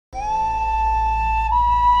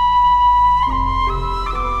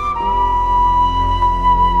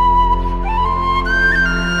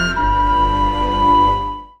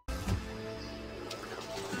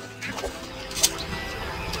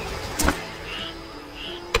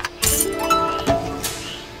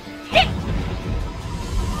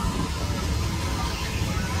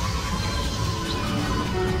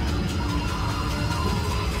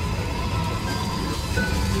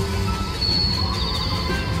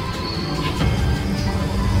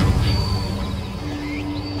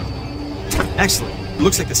Excellent.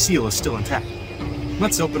 Looks like the seal is still intact.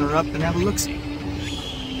 Let's open her up and have a look-see.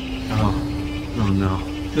 Oh no.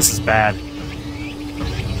 This is bad.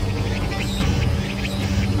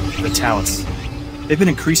 The Talus. They've been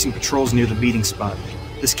increasing patrols near the meeting spot.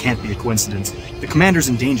 This can't be a coincidence. The commander's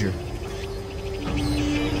in danger.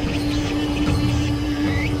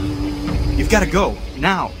 You've got to go,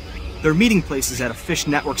 now. Their meeting place is at a fish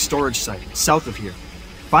network storage site, south of here.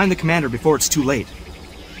 Find the commander before it's too late.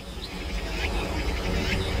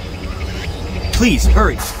 Please,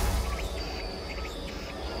 hurry!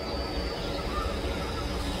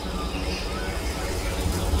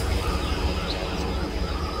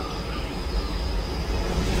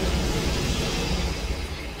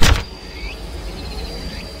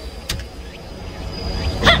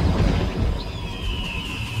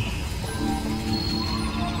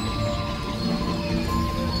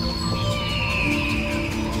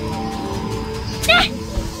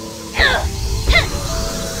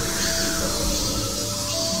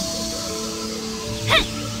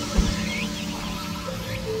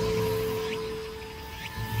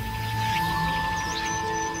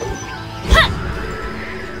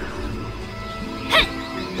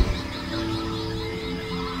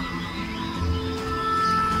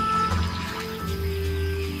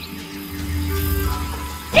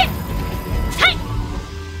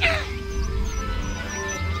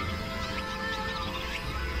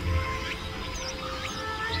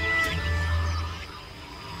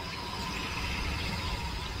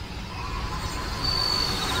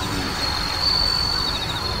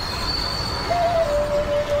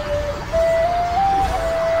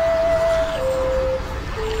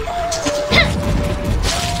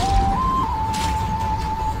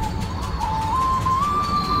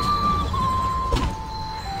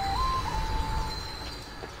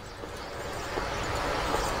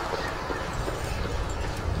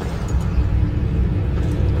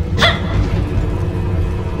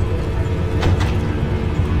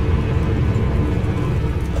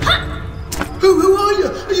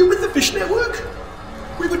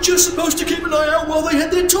 Supposed to keep an eye out while they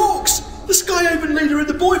had their talks. The Skyhaven leader and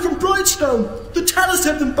the boy from Brightstone. The Talus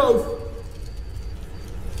had them both.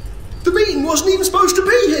 The meeting wasn't even supposed to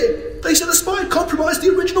be here. They said a spy had compromised the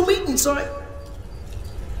original meeting site.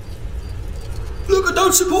 Look, I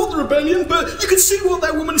don't support the rebellion, but you can see what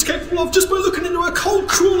that woman is capable of just by looking into her cold,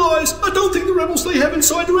 cruel eyes. I don't think the rebels they have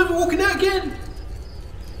inside are ever walking out again.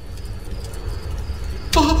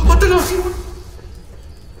 Oh, I don't know if you...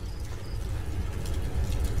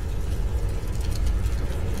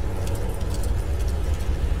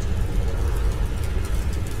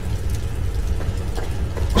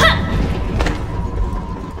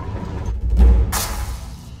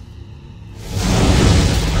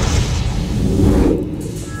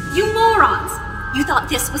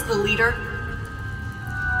 This was the leader?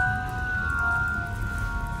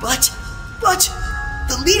 But,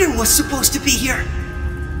 the leader was supposed to be here.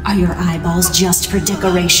 Are your eyeballs just for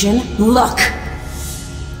decoration? Look!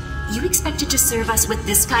 You expected to serve us with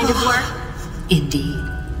this kind of work? Indeed.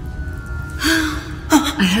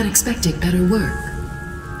 I had expected better work.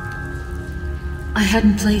 I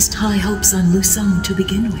hadn't placed high hopes on Lu Sung to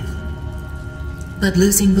begin with. But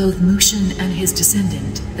losing both Mushin and his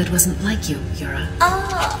descendant, that wasn't like you, Yura.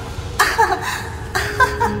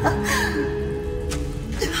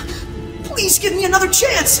 Please give me another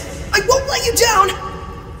chance! I won't let you down!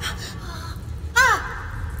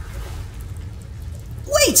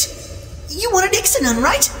 Wait! You wanted Ixanan,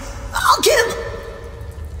 right? I'll get him!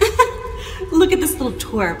 Look at this little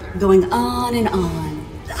twerp going on and on.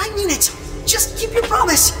 I mean it! Just keep your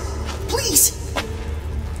promise! Please!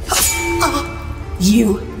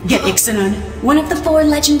 You get Ixanan, one of the 4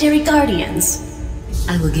 legendary guardians.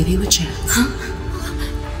 I will give you a chance. Huh?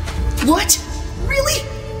 What? Really?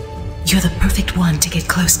 You're the perfect one to get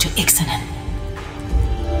close to Ixanan.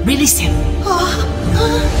 Release him.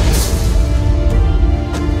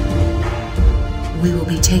 We will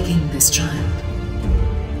be taking this child.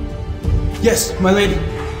 Yes, my lady.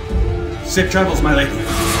 Safe travels, my lady.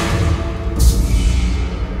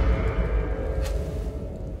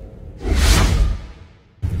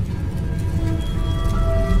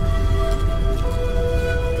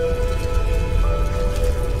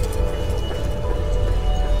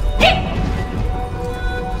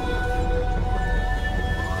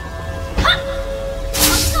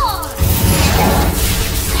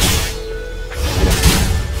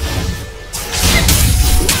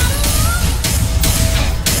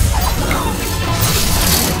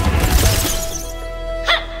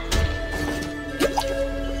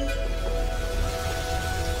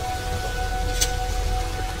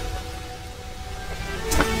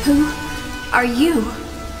 Are you?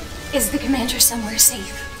 Is the commander somewhere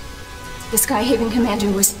safe? The Skyhaven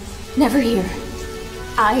commander was never here.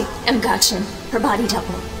 I am Gotchin, her body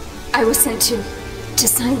double. I was sent to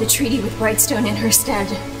sign the treaty with Brightstone in her stead.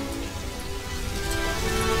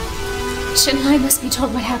 Shanghai must be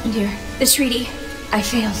told what happened here. The treaty, I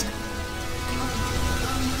failed.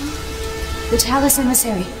 The Talus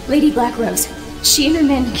emissary, Lady Blackrose, she and her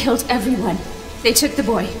men killed everyone. They took the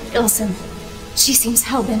boy, Ilsen. She seems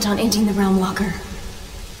hell-bent on ending the Realm Walker.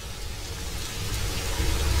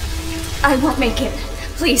 I won't make it.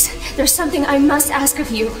 Please, there's something I must ask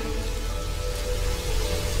of you.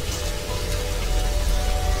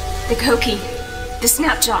 The Koki, the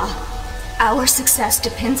Snapjaw. Our success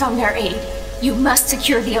depends on their aid. You must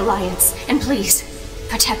secure the Alliance, and please,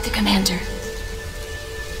 protect the commander.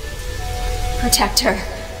 Protect her.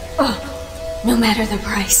 Oh, no matter the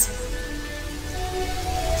price.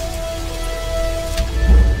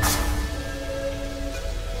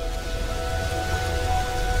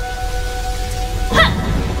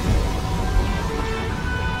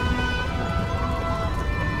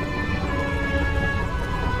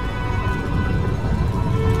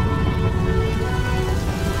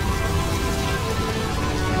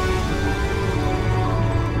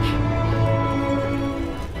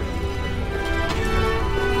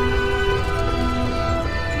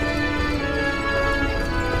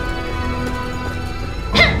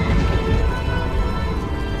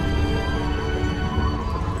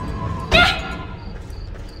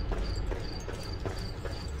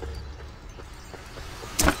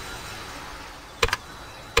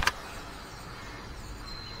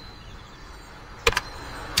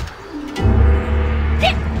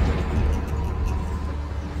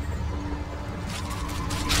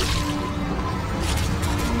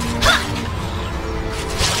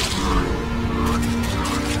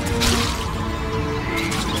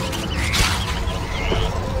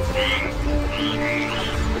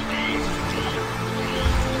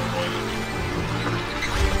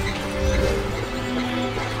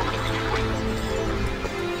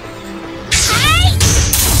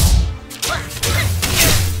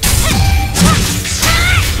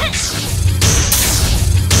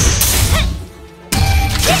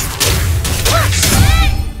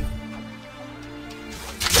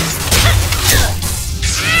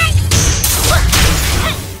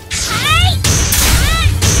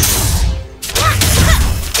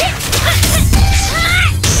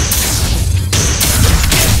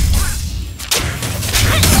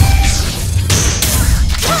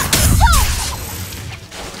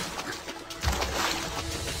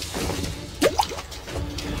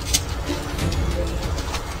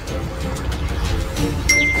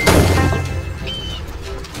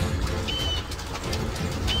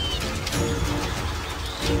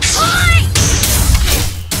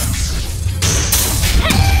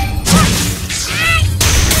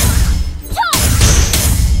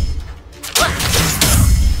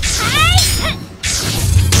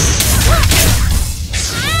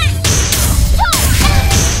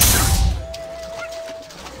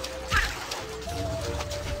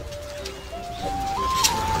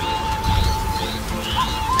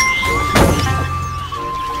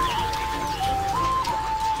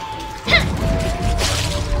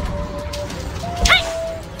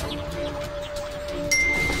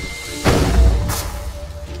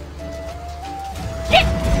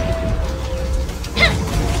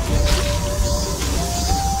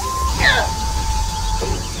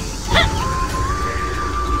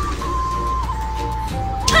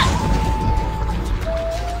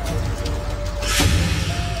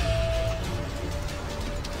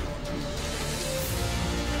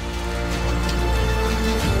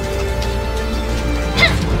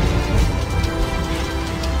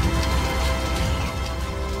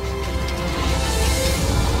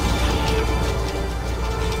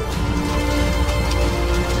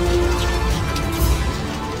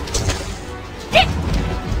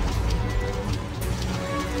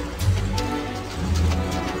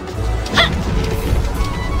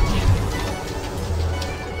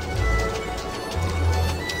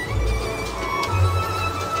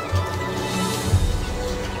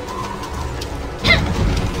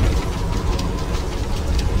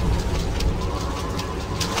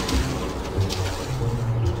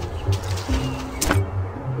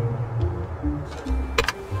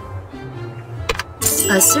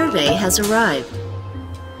 A survey has arrived.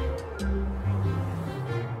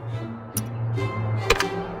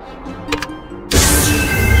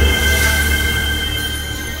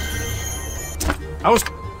 I was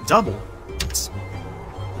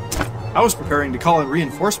preparing to call in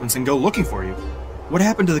reinforcements and go looking for you. What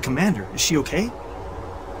happened to the commander? Is she okay?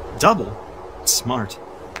 Double? Smart.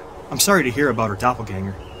 I'm sorry to hear about her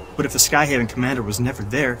doppelganger, but if the Skyhaven commander was never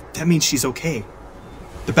there, that means she's okay.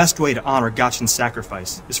 The best way to honor Gotchin's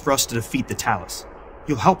sacrifice is for us to defeat the Talus.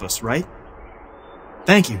 You'll help us, right?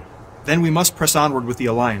 Thank you. Then we must press onward with the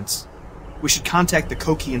Alliance. We should contact the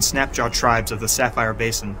Koki and Snapjaw tribes of the Sapphire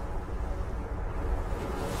Basin.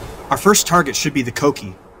 Our first target should be the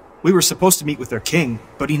Koki. We were supposed to meet with their king,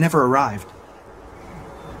 but he never arrived.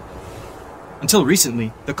 Until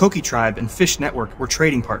recently, the Koki tribe and Fish Network were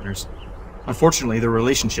trading partners. Unfortunately, their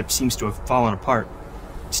relationship seems to have fallen apart.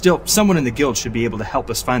 Still, someone in the guild should be able to help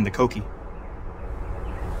us find the Koki.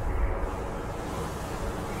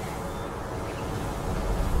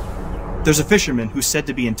 There's a fisherman who's said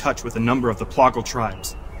to be in touch with a number of the Ploggle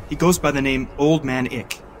tribes. He goes by the name Old Man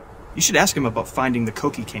Ick. You should ask him about finding the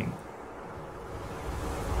Koki King.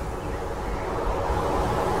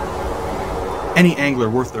 Any angler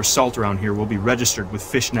worth their salt around here will be registered with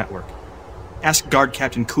Fish Network. Ask Guard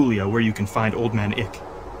Captain Coolio where you can find Old Man Ick.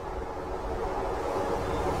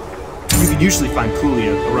 You can usually find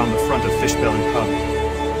Coolio around the front of Fishbelly Pub.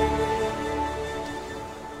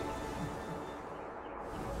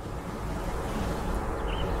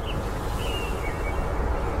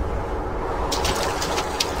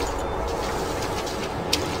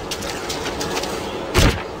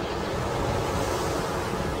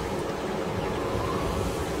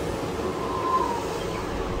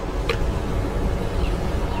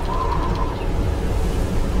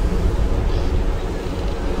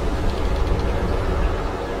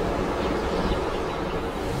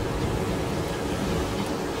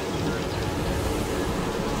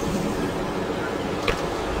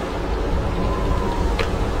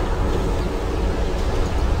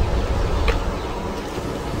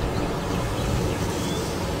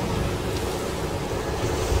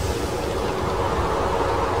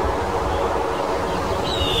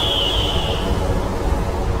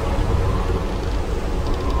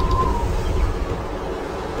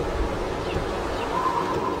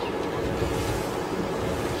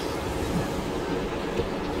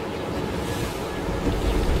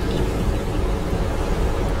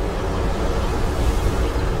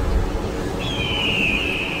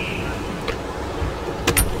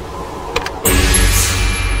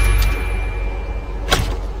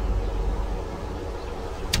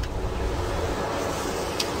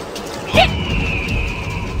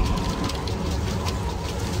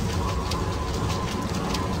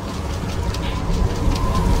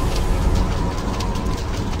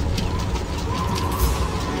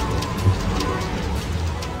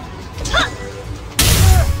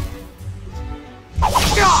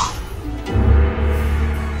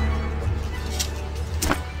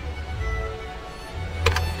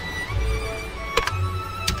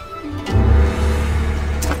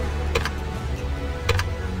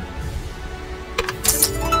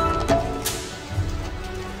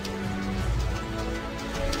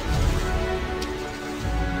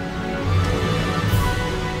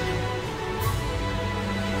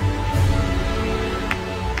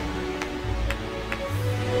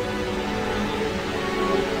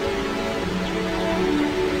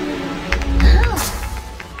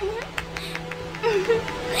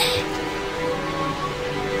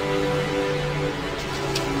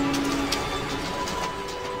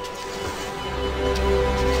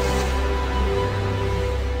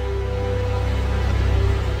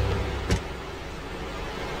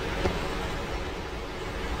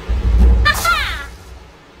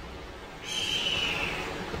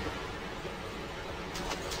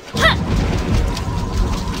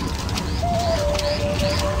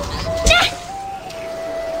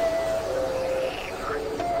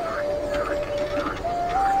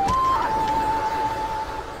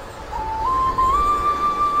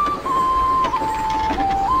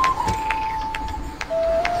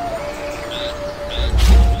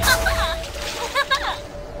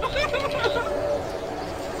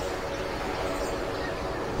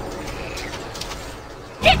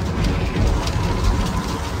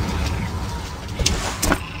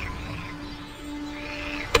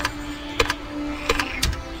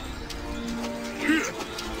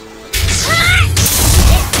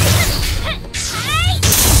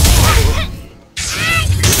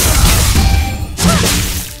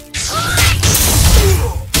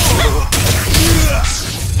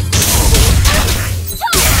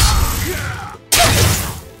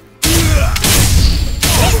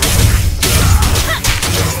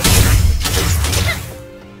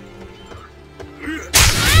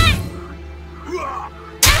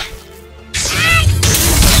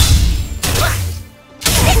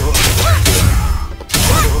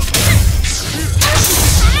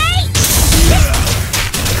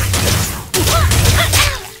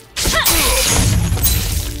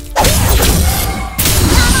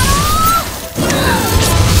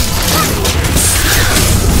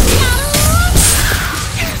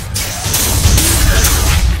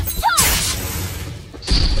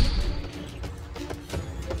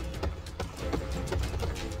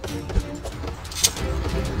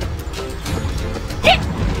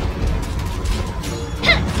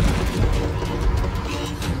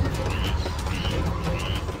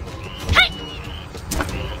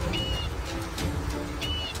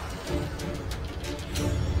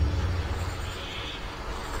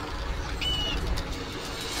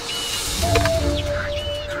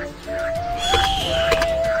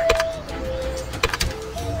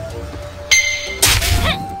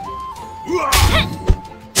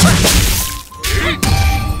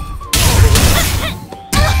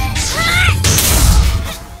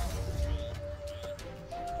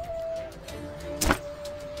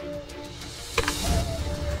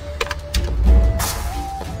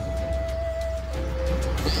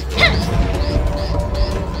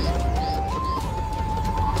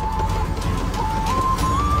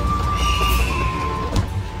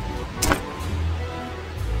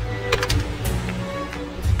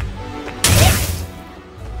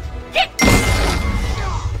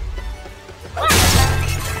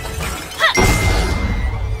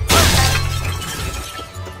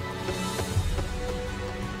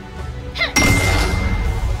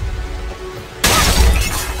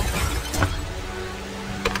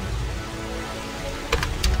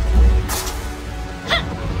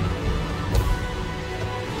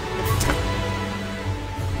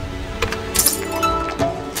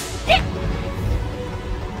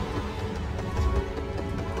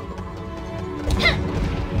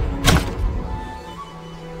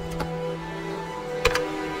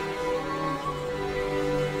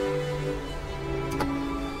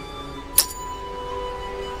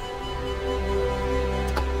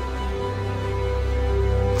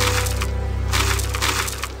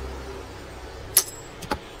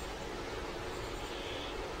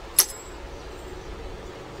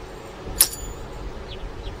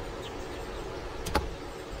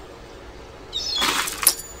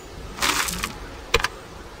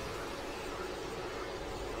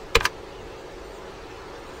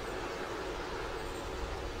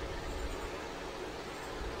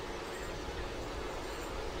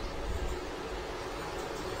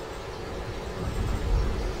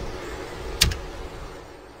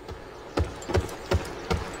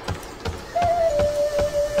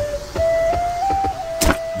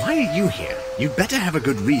 are you here? You'd better have a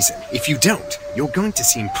good reason. If you don't, you're going to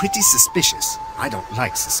seem pretty suspicious. I don't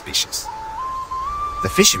like suspicious. The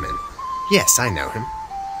fisherman? Yes, I know him.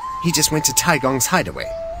 He just went to Taigong's hideaway.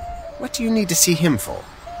 What do you need to see him for?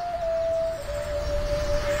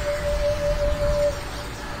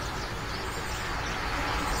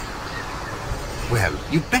 Well,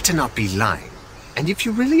 you better not be lying. And if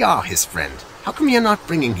you really are his friend, how come you're not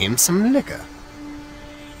bringing him some liquor?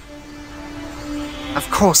 Of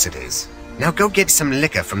course it is. Now go get some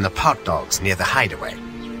liquor from the pot dogs near the hideaway.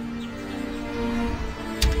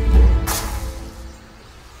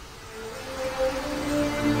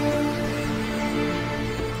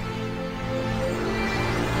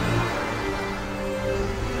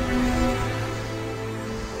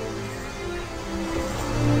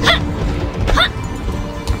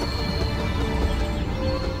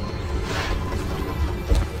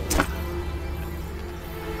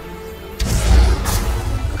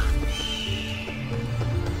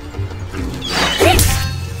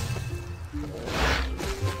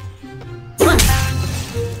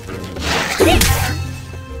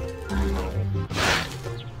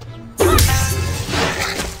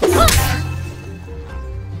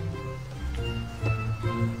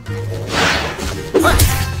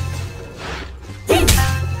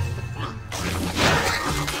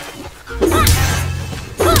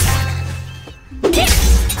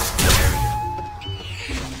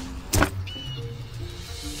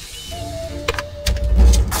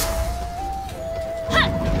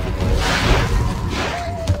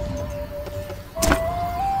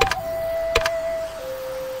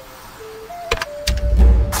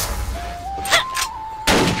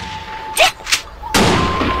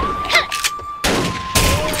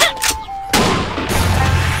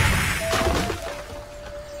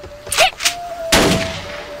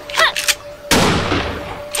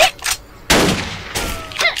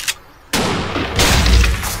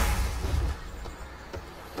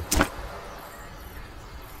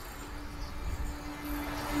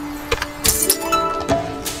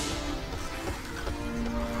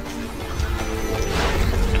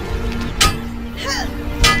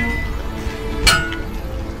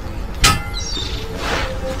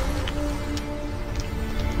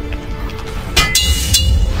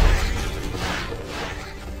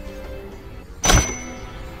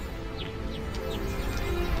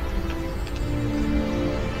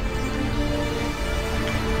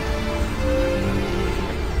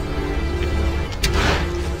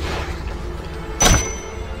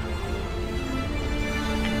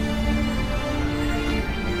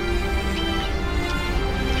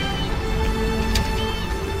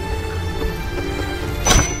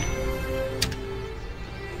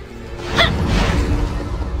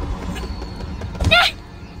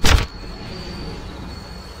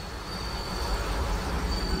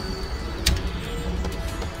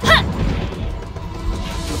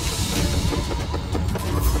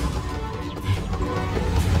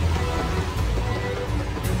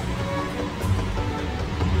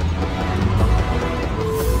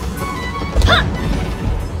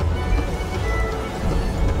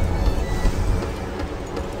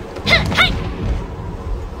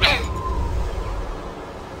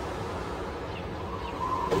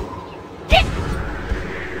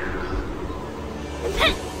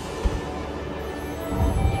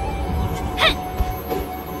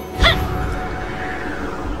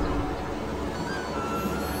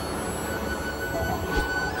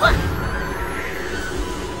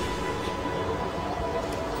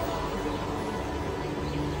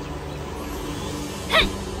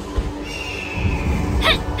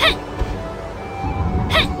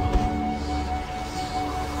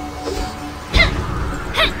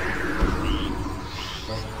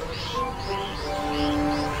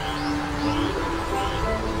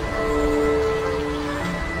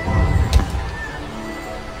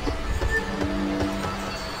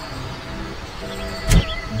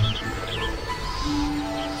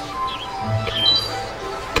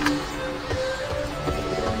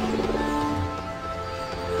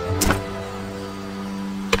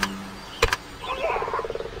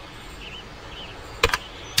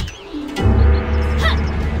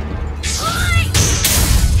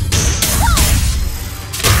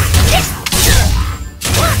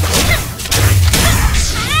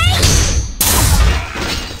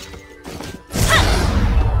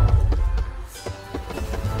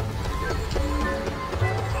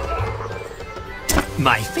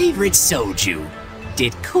 My favorite soju.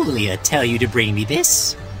 Did Kulia tell you to bring me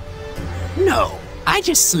this? No, I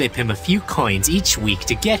just slip him a few coins each week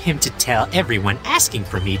to get him to tell everyone asking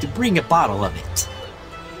for me to bring a bottle of it.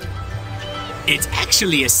 It's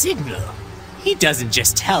actually a signal. He doesn't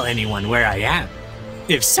just tell anyone where I am.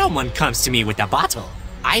 If someone comes to me with a bottle,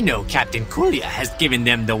 I know Captain Kulia has given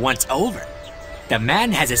them the once-over. The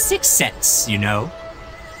man has a sixth sense, you know,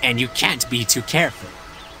 and you can't be too careful.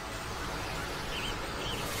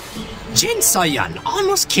 Jin Soyeon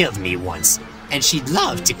almost killed me once, and she'd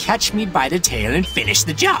love to catch me by the tail and finish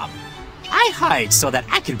the job. I hide so that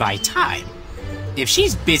I can buy time. If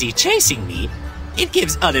she's busy chasing me, it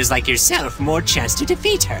gives others like yourself more chance to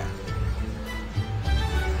defeat her.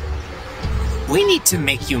 We need to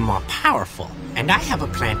make you more powerful, and I have a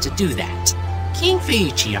plan to do that. King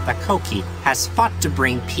Feiichi of the Koki has fought to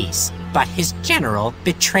bring peace, but his general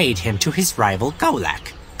betrayed him to his rival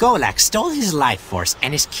Golak. Golak stole his life force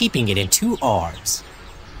and is keeping it in 2 orbs.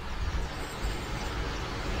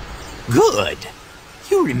 Good!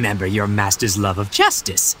 You remember your master's love of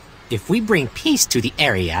justice. If we bring peace to the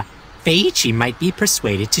area, Feiichi might be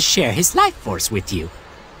persuaded to share his life force with you.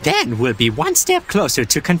 Then we'll be one step closer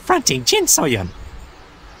to confronting Jin Soyeon.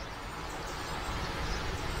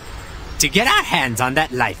 To get our hands on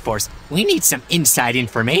that life force, we need some inside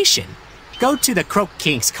information. Go to the Croak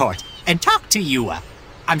King's court and talk to Yua.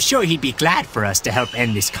 I'm sure he'd be glad for us to help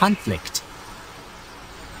end this conflict.